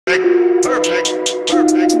That's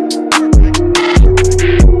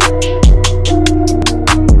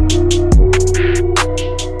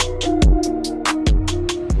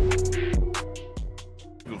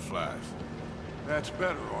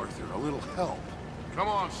better, Arthur. A little help. Come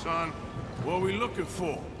on, son. What are we looking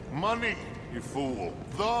for? Money, you fool.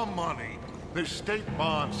 The money. There's state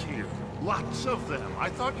bonds here. Lots of them. I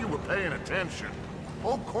thought you were paying attention.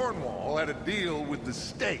 Old Cornwall had a deal with the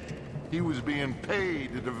state. He was being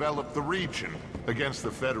paid to develop the region against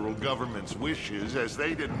the federal government's wishes, as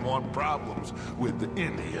they didn't want problems with the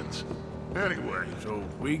Indians. Anyway. So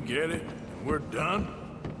we get it, and we're done?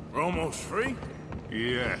 We're almost free?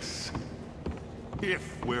 Yes.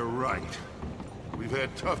 If we're right. We've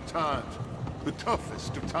had tough times. The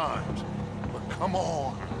toughest of times. But come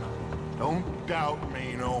on. Don't doubt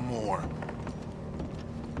me no more.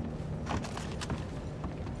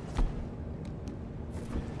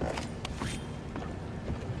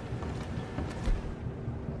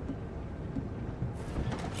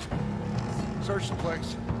 Search the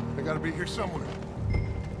place. They gotta be here somewhere.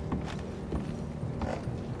 I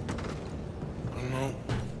don't know.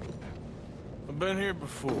 I've been here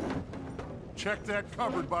before. Check that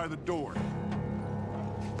cupboard by the door.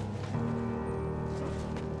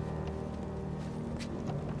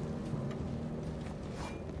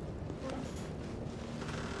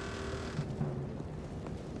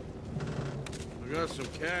 I got some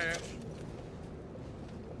cash.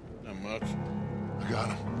 Not much. I got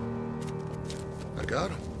him. I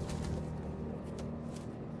got him.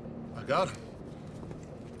 I got him.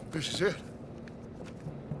 This is it.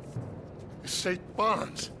 State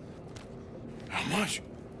bonds. How much?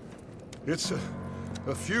 It's a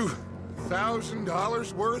few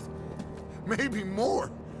 $1,000s worth, maybe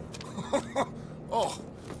more. Oh,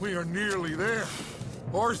 we are nearly there.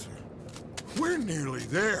 Arthur, we're nearly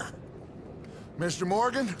there. Mr.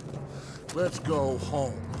 Morgan, let's go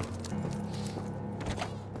home.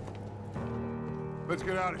 Let's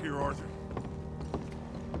get out of here, Arthur.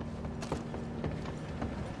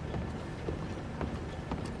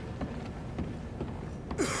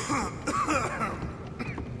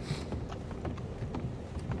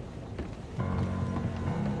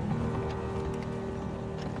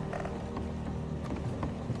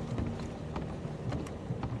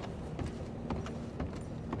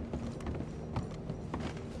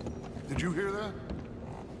 Did you hear that?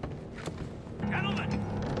 Gentlemen,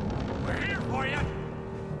 we're here for you.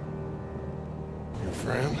 Your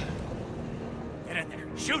friend? Get in there.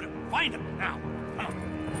 Shoot him. Find him. Now. Come on.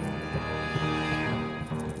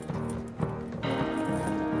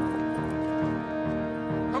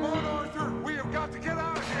 Come on, Arthur! We have got to get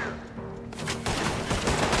out of here!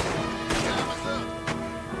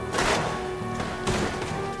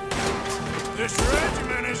 This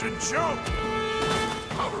regiment is a joke!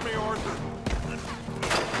 Cover me, Arthur!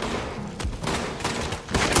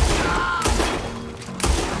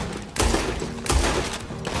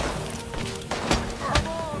 Come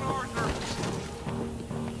on, Arthur!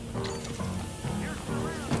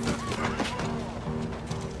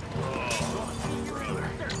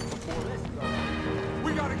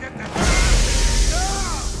 We gotta get that.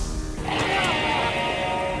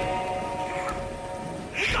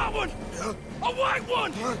 We got one! A white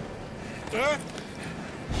one! Dad?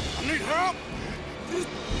 I need help!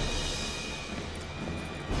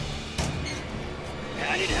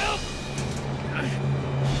 I need help!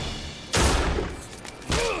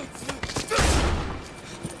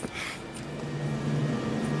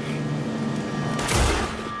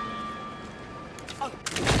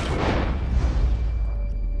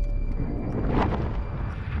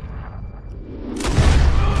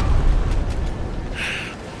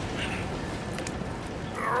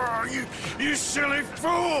 You silly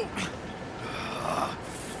fool!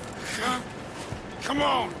 Come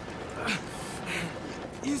on!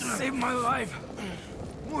 You saved my life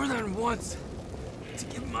more than once. To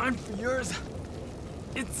give mine for yours,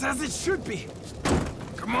 it's as it should be.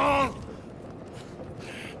 Come on!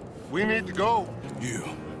 We need to go. You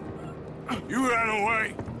ran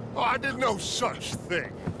away. Oh, I did no such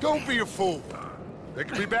thing. Don't be a fool. They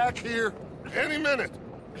could be back here any minute.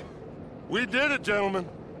 We did it, gentlemen.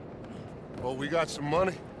 Well, we got some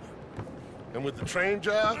money. And with the train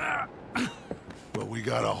job, well, we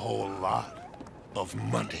got a whole lot of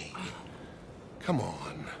money. Come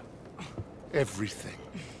on. Everything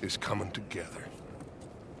is coming together.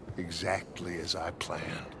 Exactly as I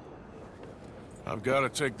planned. I've got to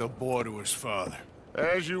take the boy to his father.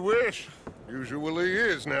 As you wish. Usually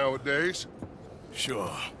is nowadays.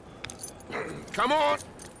 Sure. Come on!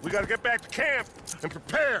 We gotta get back to camp and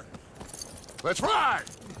prepare. Let's ride!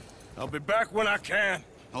 I'll be back when I can.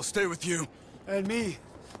 I'll stay with you. And me,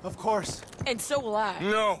 of course. And so will I.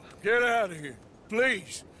 No, get out of here.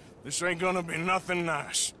 Please. This ain't gonna be nothing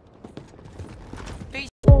nice.